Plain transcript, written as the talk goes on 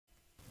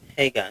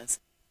Hey guys,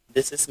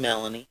 this is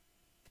Melanie,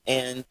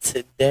 and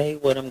today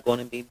what I'm going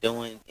to be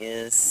doing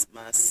is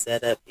my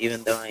setup,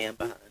 even though I am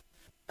behind.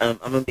 I'm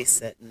going to be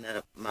setting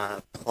up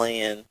my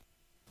plan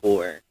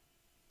for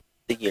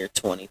the year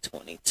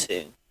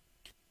 2022.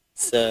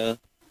 So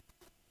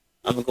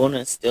I'm going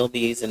to still be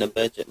using a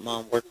Budget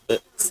Mom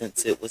workbook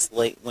since it was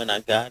late when I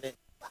got it.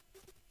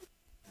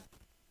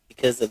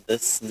 Because of the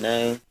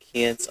snow,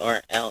 kids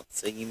are out,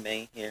 so you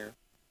may hear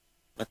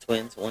my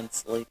twins, one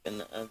sleep and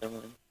the other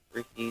one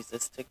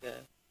refuses to go.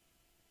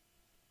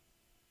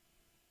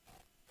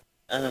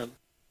 Um,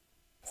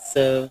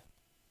 so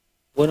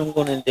what I'm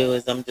going to do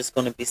is I'm just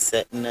going to be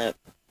setting up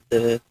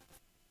the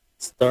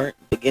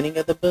beginning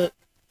of the book.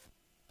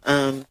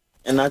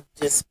 And I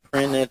just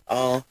printed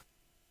off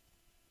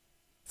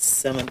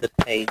some of the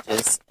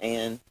pages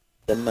and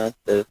the month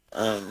of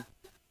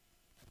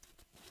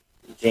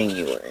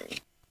January.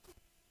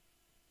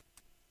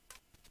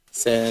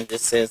 So it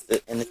just says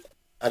that, and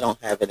I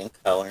don't have it in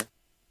color.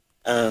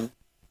 Um,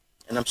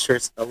 and I'm sure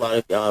a lot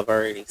of y'all have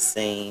already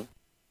seen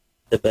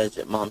the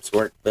Budget Moms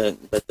workbook,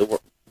 but the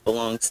work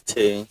belongs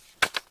to,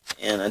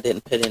 and I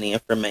didn't put any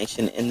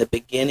information. In the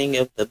beginning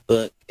of the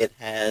book, it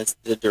has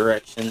the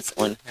directions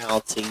on how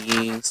to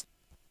use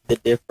the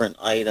different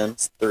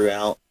items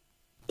throughout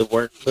the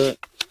workbook.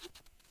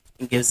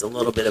 It gives a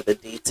little bit of a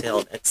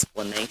detailed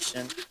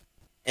explanation.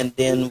 And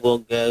then we'll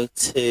go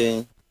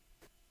to,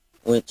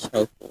 which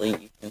hopefully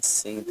you can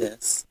see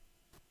this,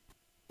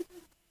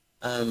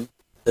 um,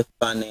 the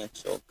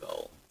financial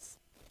goals.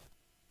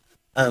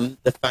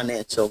 The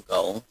financial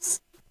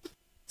goals.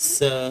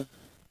 So,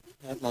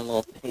 I have my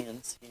little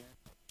pens here.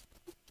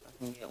 I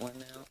can get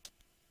one out.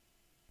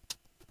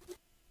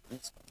 I'm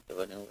just going to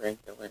do it in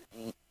regular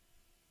ink.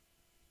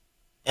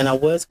 And I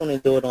was going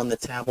to do it on the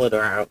tablet,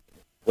 or I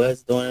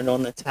was doing it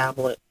on the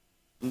tablet,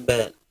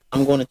 but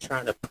I'm going to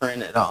try to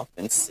print it off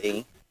and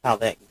see how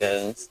that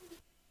goes.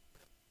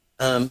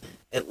 Um,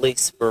 at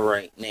least for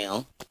right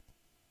now.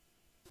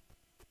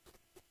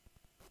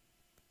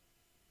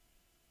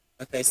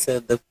 Okay, so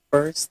the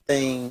first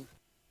thing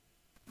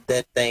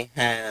that they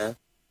have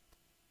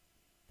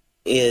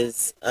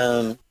is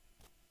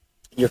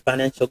your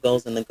financial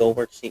goals and the goal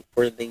worksheet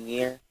for the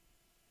year.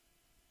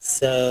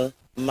 So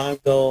my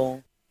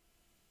goal,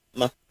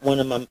 one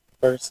of my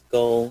first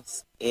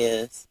goals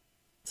is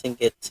to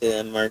get to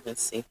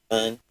emergency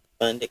funded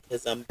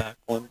because I'm back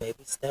on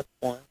baby step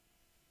one.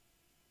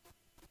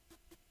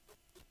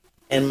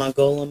 And my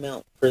goal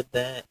amount for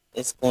that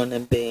is going to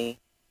be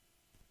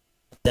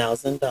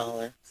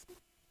 $1,000.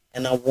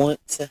 And I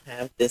want to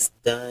have this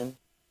done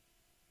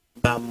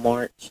by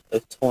March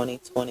of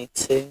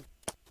 2022.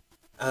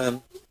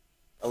 Um,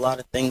 a lot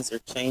of things are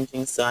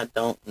changing, so I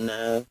don't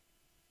know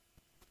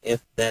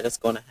if that is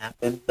going to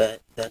happen,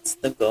 but that's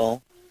the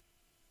goal.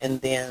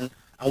 And then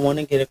I want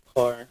to get a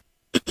car.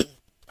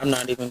 I'm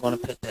not even going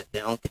to put that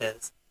down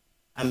because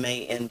I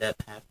may end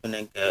up having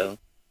to go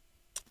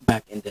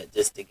back in debt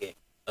just to get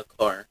a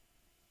car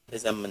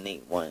because I'm going to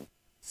need one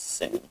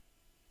soon.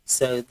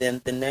 So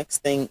then the next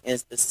thing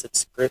is the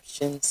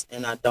subscriptions,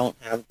 and I don't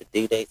have the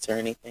due dates or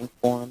anything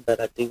for them,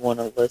 but I do want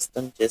to list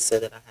them just so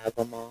that I have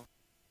them all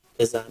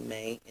because I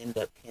may end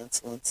up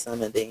canceling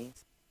some of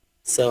these.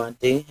 So I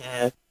do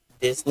have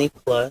Disney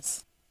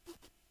Plus,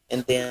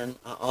 and then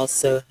I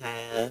also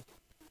have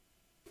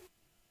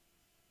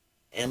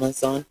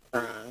Amazon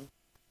Prime,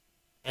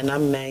 and I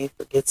may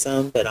forget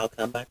some, but I'll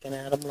come back and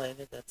add them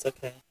later. That's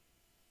okay.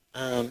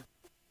 Um,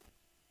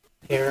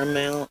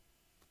 Paramount,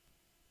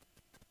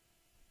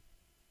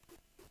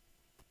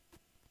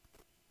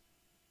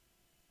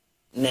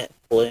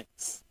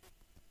 Netflix,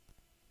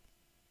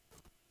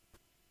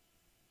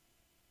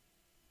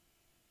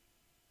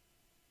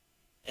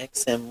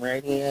 XM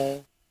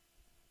Radio,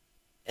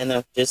 and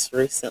I've just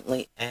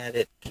recently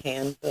added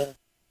Canva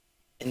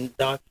and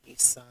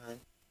DocuSign.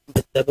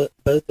 But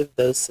both of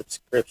those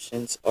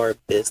subscriptions are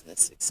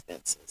business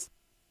expenses.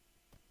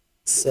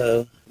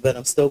 So, but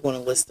I'm still going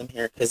to list them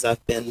here because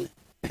I've been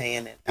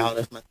paying it out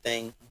of my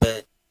thing,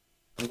 but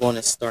I'm going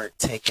to start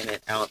taking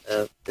it out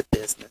of the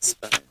business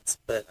funds,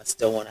 but I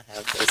still want to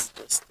have those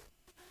listed.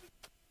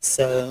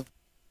 So,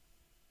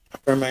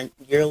 for my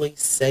yearly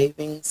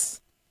savings,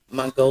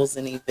 my goals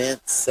and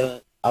events,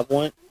 so I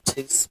want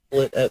to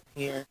split up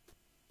here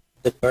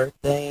the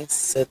birthdays.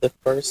 So the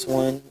first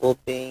one will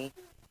be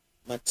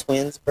my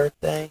twins'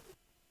 birthday,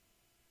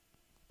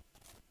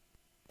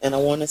 and I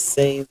want to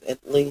save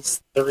at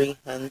least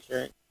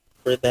 300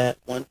 for that,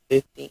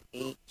 150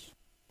 each,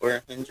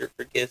 or 100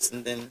 for gifts,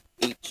 and then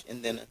each,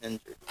 and then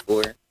 100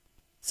 for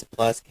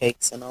supplies,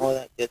 cakes, and all of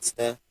that good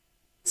stuff.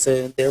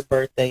 So their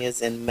birthday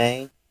is in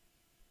May.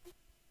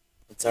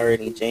 It's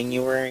already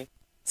January.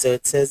 So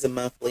it says a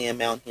monthly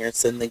amount here.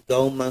 So the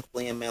goal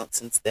monthly amount,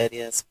 since that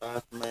is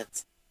 5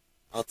 months,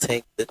 I'll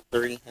take the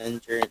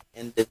 300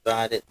 and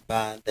divide it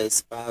by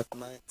those 5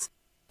 months.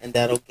 And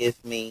that'll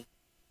give me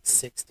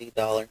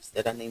 $60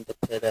 that I need to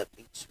put up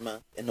each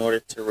month in order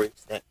to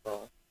reach that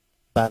goal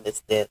by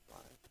this deadline.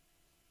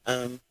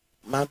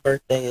 My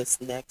birthday is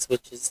next,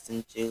 which is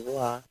in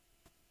July.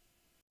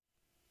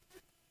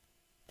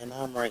 And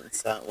I'm writing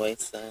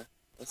sideways, so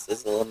this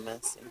is a little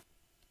messy.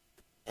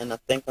 And I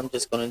think I'm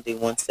just going to do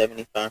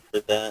 175 for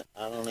that.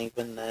 I don't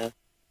even know.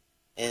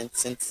 And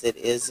since it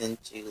is in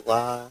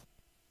July,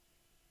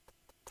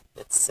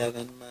 that's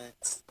 7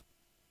 months.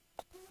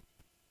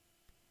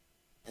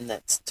 And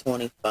that's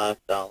 $25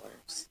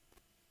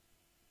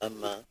 a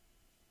month.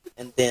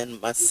 And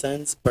then my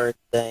son's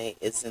birthday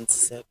is in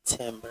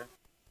September.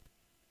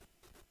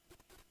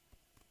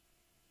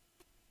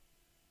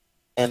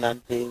 And I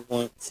do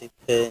want to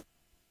put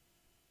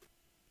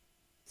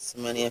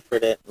some money in for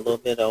that a little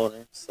bit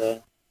older.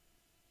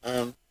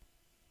 Um,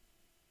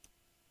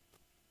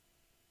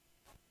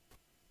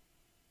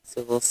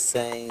 so we'll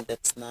say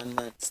that's 9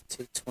 months,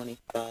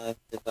 225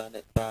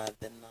 divided by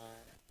the 9,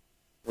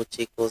 which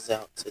equals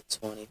out to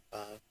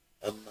 25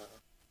 a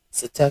month.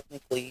 So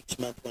technically each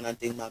month when I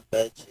do my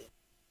budget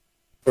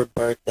for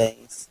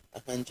birthdays,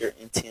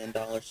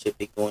 $110 should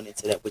be going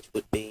into that, which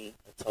would be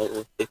a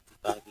total of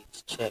 55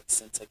 each check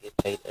since I get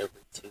paid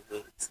every 2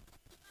 weeks.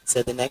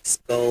 So the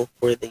next goal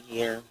for the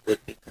year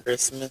would be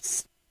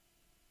Christmas.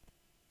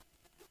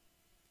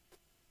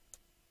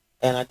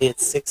 And I did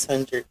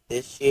 600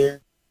 this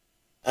year.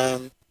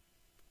 So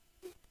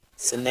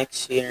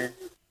next year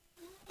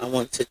I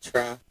want to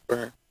try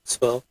for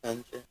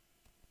 1200. It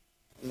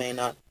may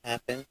not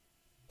happen,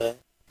 but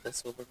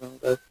that's what we're going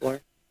to go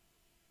for.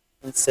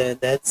 And so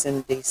that's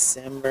in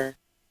December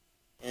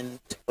and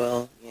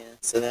 12, yeah.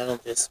 So that'll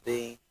just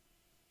be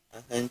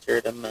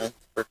 100 a month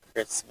for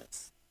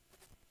Christmas.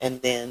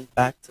 And then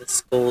back to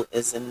school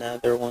is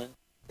another one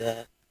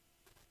that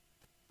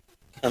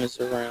comes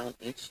around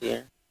each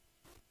year.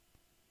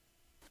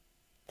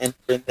 And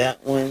for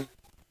that one,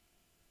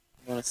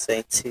 I want to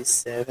say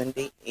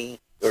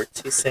 278 or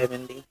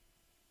 270.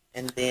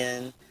 And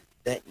then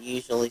that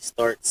usually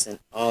starts in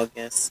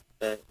August,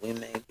 but we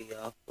may be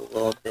off a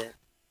little bit.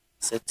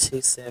 So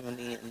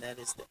 270, and that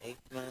is the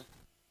 8th month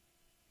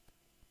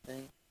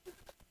thing.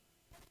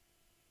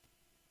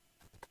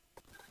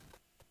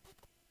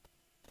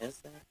 Is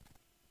that?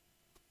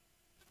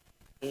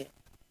 Yeah.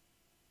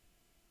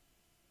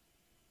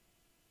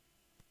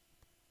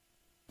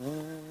 I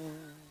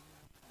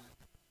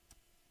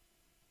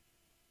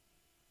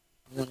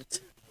want it to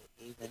be an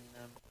even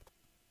number,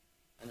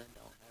 and I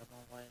don't have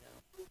my white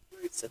out.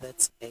 So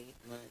that's 8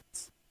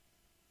 months.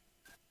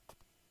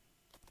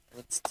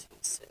 What's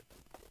 270?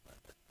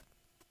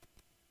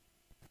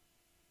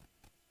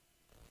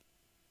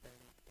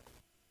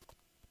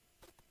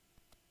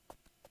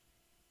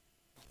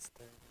 That's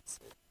 30,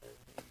 so 30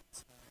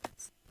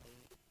 times 8.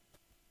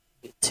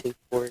 Get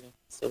 240.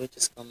 So we're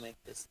just going to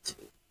make this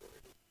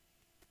 240.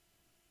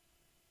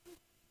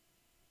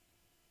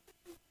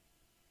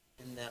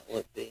 And that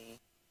would be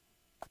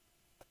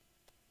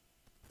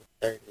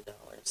 $30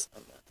 a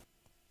month.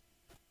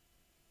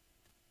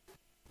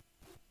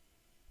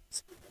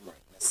 So I'm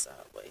writing this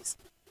sideways.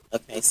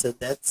 Okay, so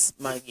that's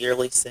my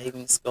yearly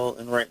savings goal,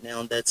 and right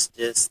now that's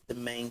just the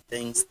main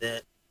things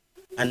that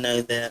I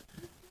know that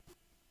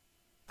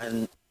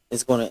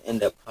it's going to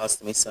end up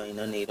costing me, so I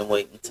need to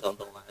wait until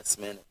the last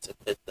minute to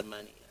put the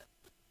money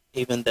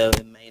in, even though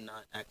it may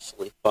not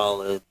actually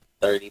follow the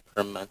 30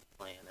 per month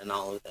plan and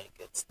all of that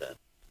good stuff.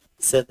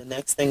 So the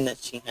next thing that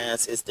she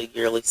has is the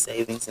yearly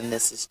savings, and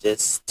this is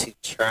just to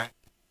track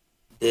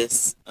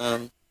this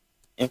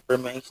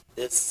information,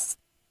 this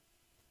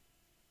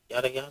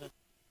yada yada.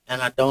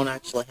 And I don't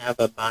actually have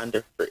a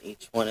binder for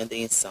each one of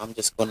these, so I'm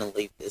just going to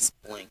leave this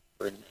blank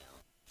for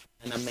now.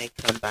 And I may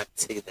come back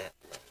to that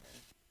later.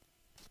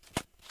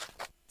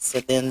 So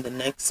then the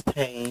next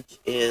page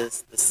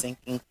is the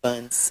sinking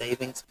funds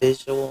savings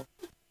visual.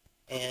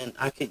 And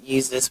I could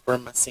use this for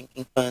my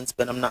sinking funds,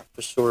 but I'm not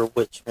for sure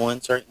which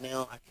ones right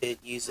now. I could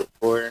use it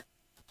for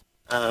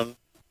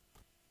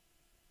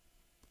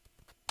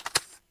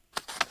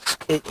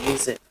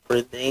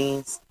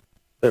these,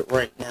 but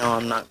right now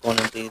I'm not going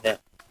to do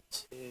that.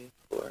 2,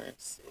 4,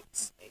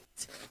 6, 8,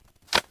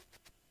 10.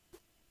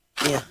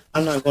 Yeah,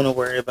 I'm not going to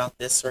worry about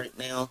this right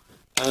now.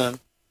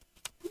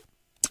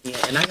 Yeah,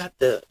 and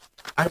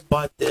I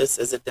bought this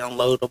as a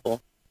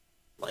downloadable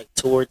like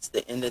towards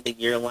the end of the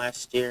year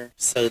last year,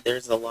 so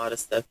there's a lot of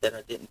stuff that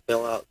I didn't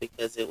fill out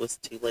because it was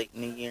too late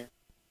in the year.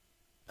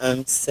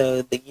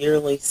 So the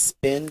yearly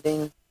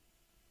spending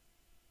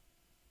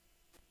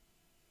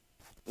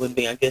would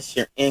be, I guess,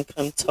 your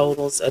income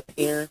totals up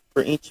here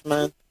for each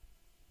month,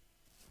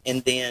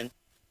 and then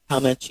how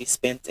much you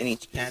spent in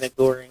each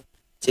category.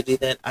 To do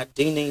that, I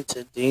do need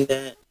to do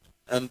that,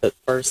 but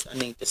first I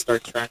need to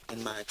start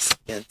tracking my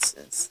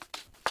expenses,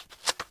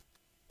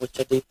 which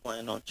I do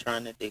plan on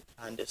trying to do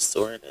kind of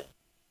sort of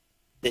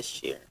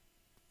this year.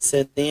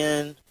 So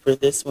then for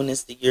this one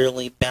is the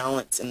yearly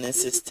balance, and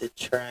this is to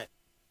track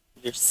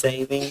your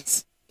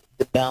savings,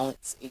 the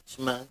balance each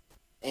month,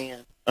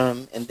 and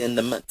then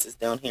the months is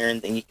down here,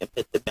 and then you can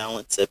put the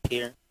balance up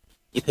here.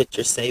 You put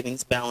your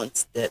savings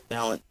balance, debt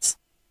balance,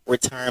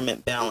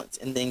 retirement balance,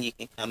 and then you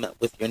can come up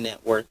with your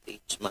net worth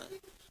each month.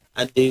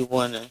 I do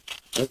want to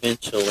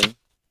eventually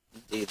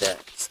do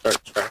that,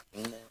 start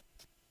tracking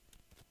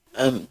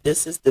that.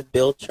 This is the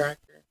bill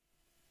tracker,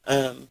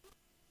 Um,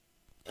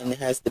 and it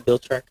has the bill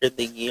tracker,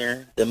 the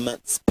year, the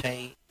months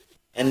paid,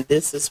 and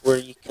this is where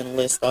you can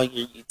list all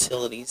your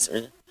utilities.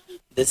 Or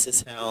this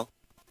is how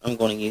I'm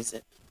going to use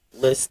it.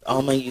 List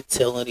all my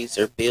utilities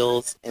or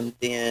bills, and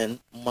then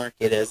mark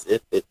it as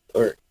if it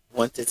or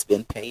once it's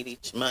been paid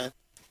each month.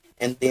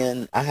 And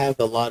then I have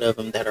a lot of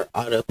them that are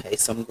auto pay,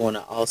 so I'm going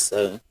to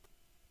also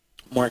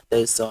mark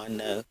those so I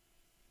know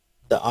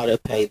the auto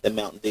pay, the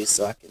amount due,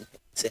 so I can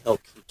to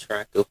help keep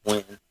track of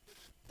when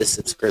the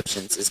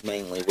subscriptions is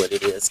mainly what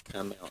it is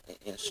come out in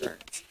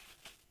insurance.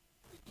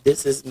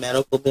 This is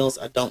medical bills.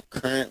 I don't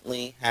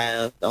currently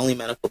have, the only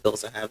medical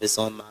bills I have is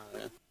on my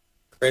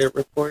credit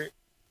report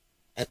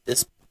at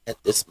this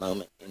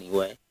moment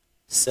anyway.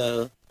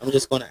 So I'm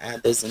just going to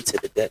add those into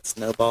the debt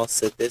snowball.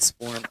 So this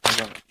form I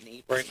don't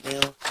need right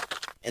now.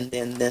 And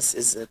then this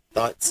is a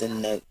thoughts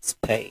and notes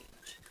page.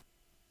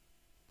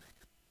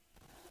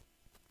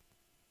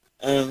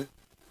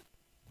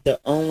 The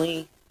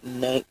only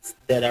notes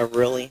that I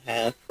really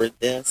have for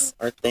this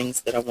are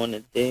things that I want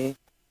to do,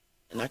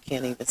 and I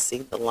can't even see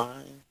the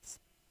lines.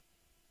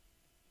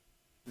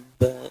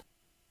 But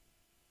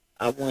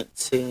I want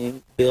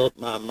to build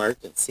my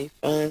emergency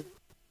fund.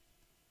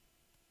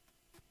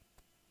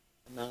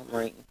 And I'm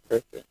writing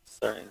crooked.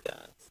 Sorry,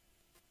 guys.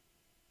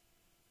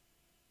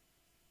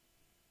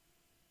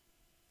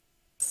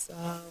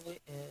 Sorry,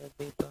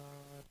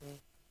 everybody.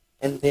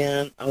 And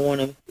then I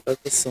want to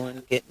focus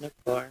on getting a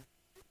car,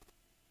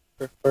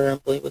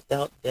 preferably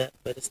without debt,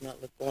 but it's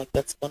not looking like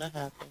that's going to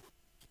happen.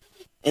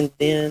 And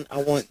then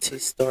I want to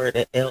start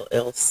an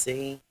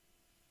LLC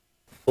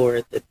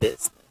for the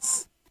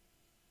business.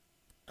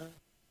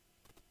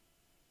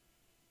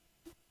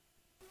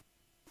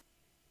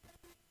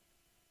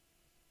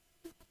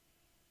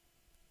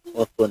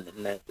 Well, for the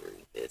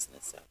notary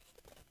business,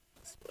 actually.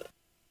 That's what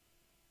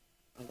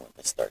I want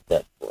to start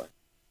that for.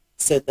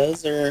 So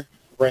those are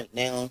right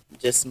now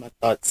just my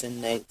thoughts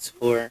and notes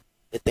for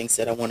the things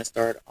that I want to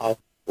start off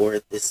for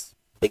this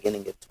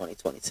beginning of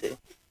 2022.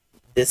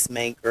 This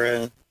may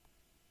grow.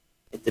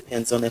 It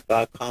depends on if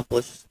I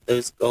accomplish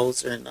those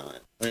goals or not,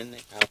 when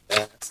and how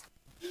fast.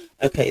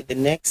 Okay, the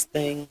next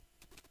thing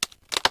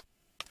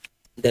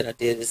that I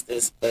did is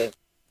this, but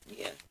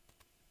yeah,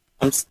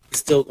 I'm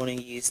still going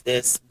to use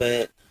this,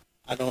 but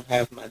I don't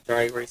have my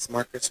dry erase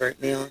markers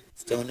right now.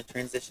 Still in the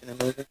transition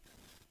of moving.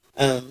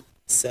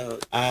 So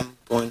I'm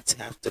going to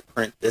have to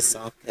print this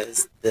off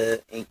because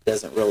the ink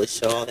doesn't really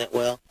show all that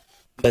well.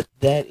 But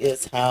that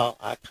is how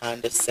I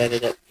kind of set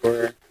it up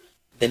for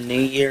the new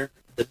year,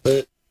 the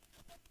book.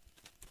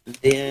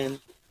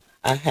 Then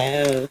I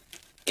have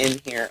in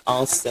here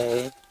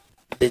also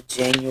the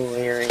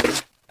January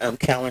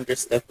calendar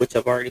stuff, which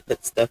I've already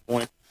put stuff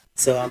on.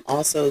 So I'm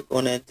also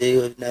going to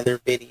do another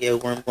video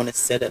where I'm going to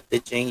set up the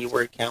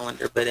January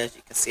calendar. But as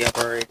you can see, I've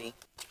already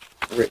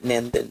written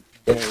in the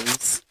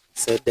days,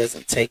 so it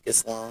doesn't take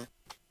as long.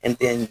 And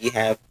then you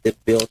have the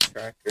bill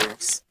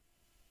trackers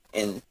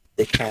and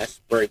the cash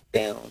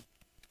breakdown.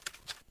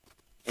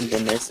 And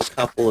then there's a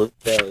couple of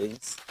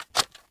those.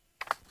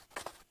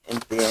 And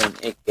then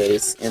it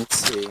goes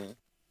into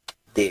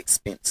the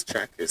expense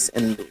trackers.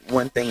 And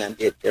one thing I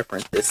did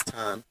different this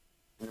time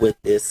with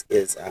this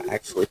is I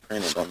actually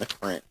printed on the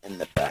front and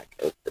the back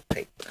of the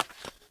paper.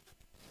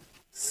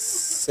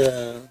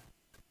 So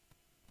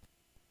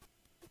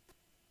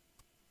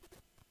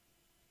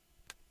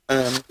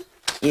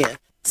yeah,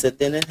 so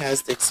then it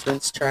has the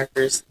expense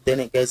trackers. Then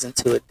it goes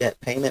into a debt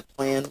payment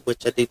plan,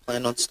 which I do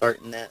plan on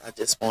starting that. I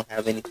just won't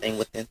have anything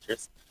with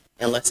interest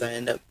unless I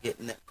end up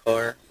getting that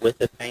car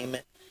with a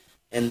payment.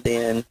 And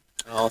then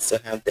I also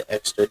have the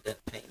extra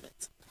debt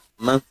payments.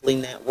 Monthly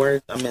net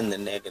worth, I'm in the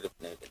negative.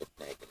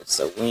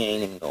 So we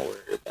ain't even gonna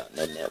worry about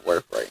no net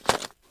worth right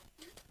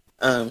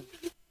now.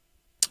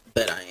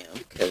 But I am,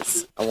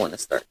 because I want to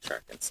start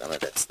tracking some of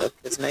that stuff,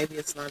 because maybe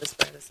it's not as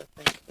bad as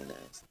I think, who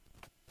knows.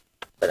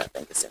 But I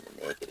think it's in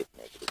the negative.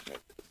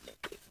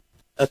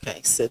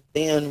 Okay, so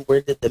then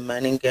where did the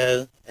money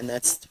go? And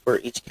that's for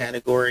each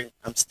category.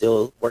 I'm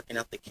still working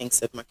out the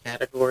kinks of my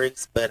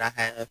categories, but I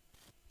have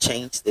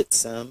changed it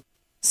some.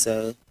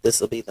 So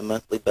this will be the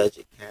monthly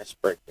budget cash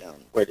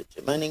breakdown. Where did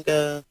your money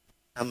go?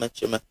 How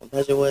much your monthly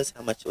budget was?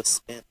 How much was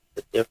spent?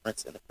 The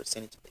difference in the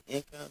percentage of the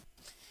income.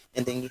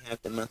 And then you have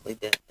the monthly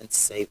debt and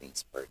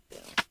savings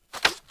breakdown.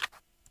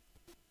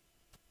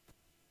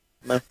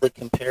 Monthly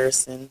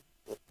comparison,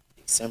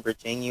 December,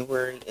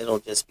 January, it'll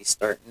just be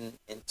starting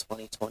in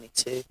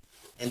 2022.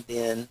 And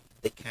then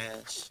the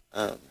cash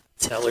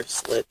teller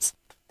slips,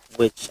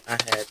 which I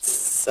had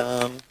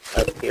some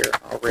up here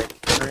already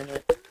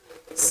printed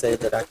so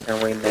that I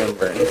can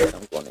remember that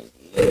I'm going to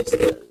use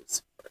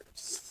those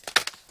first.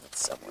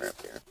 It's somewhere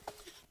up here.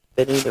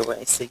 But either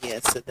way, so yeah,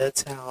 so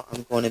that's how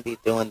I'm going to be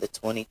doing the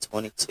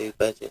 2022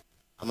 budget.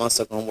 I'm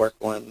also going to work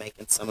on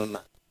making some of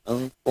my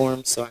own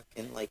forms so I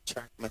can like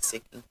track my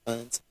sinking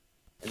funds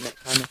and that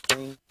kind of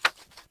thing.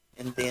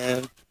 And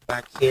then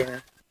back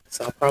here,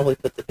 so I'll probably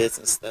put the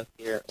business stuff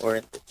here or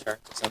in the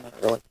trackers. I'm not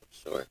really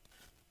sure.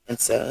 And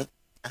so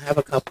I have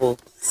a couple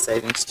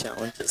savings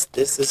challenges.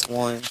 This is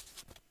one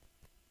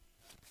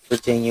for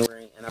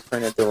January, and I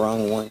printed the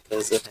wrong one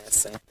because it has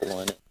sample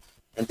on it.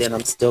 And then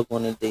I'm still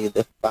going to do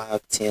the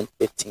 5, 10,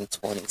 15,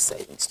 20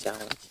 savings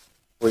challenge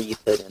where you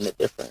put in the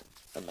different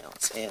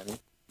amounts. And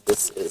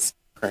this is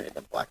printed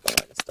in black and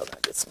white. I'm still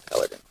going to get some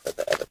colored in for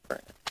the other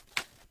print.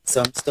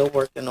 So I'm still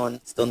working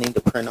on, still need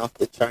to print off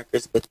the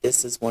trackers, but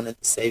this is one of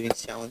the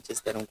savings challenges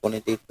that I'm going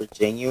to do for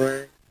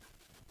January.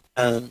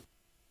 Probably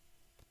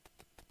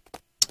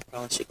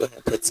should go ahead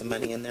and put some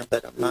money in there,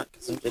 but I'm not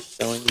because I'm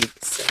just showing you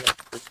the setup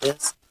for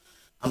this.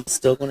 I'm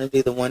still going to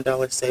do the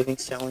 $1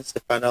 savings challenge,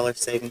 the $5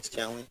 savings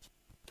challenge.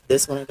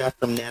 This one I got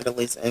from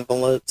Natalie's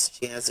Envelopes.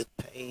 She has a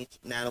page,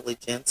 Natalie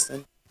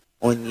Jensen,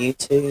 on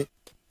YouTube.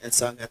 And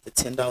so I got the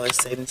 $10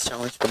 savings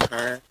challenge from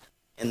her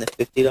and the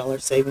 $50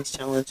 savings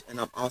challenge. And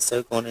I'm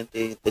also going to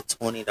do the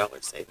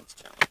 $20 savings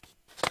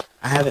challenge.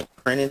 I haven't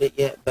printed it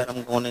yet, but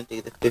I'm going to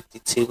do the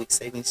 52-week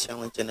savings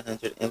challenge and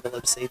 100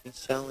 envelope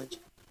savings challenge.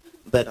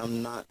 But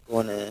I'm not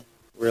going to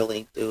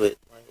really do it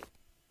like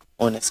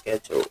on a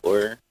schedule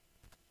or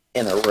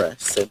in a rush.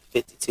 So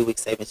 52-week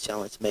savings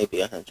challenge may be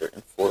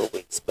 104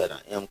 weeks, but I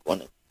am going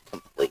to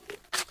complete it,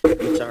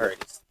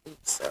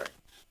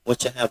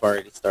 which I have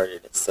already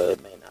started it, so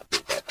it may not be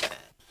that bad.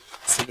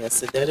 So yeah,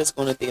 so that is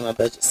going to be my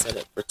budget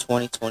setup for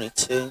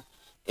 2022.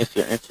 If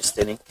you're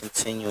interested in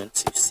continuing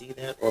to see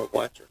that or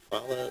watch or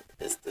follow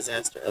this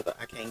disaster of a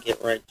I Can't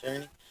Get Right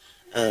journey,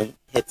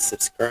 hit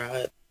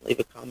subscribe,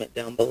 leave a comment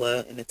down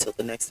below, and until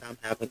the next time,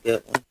 have a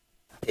good one.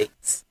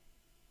 Peace.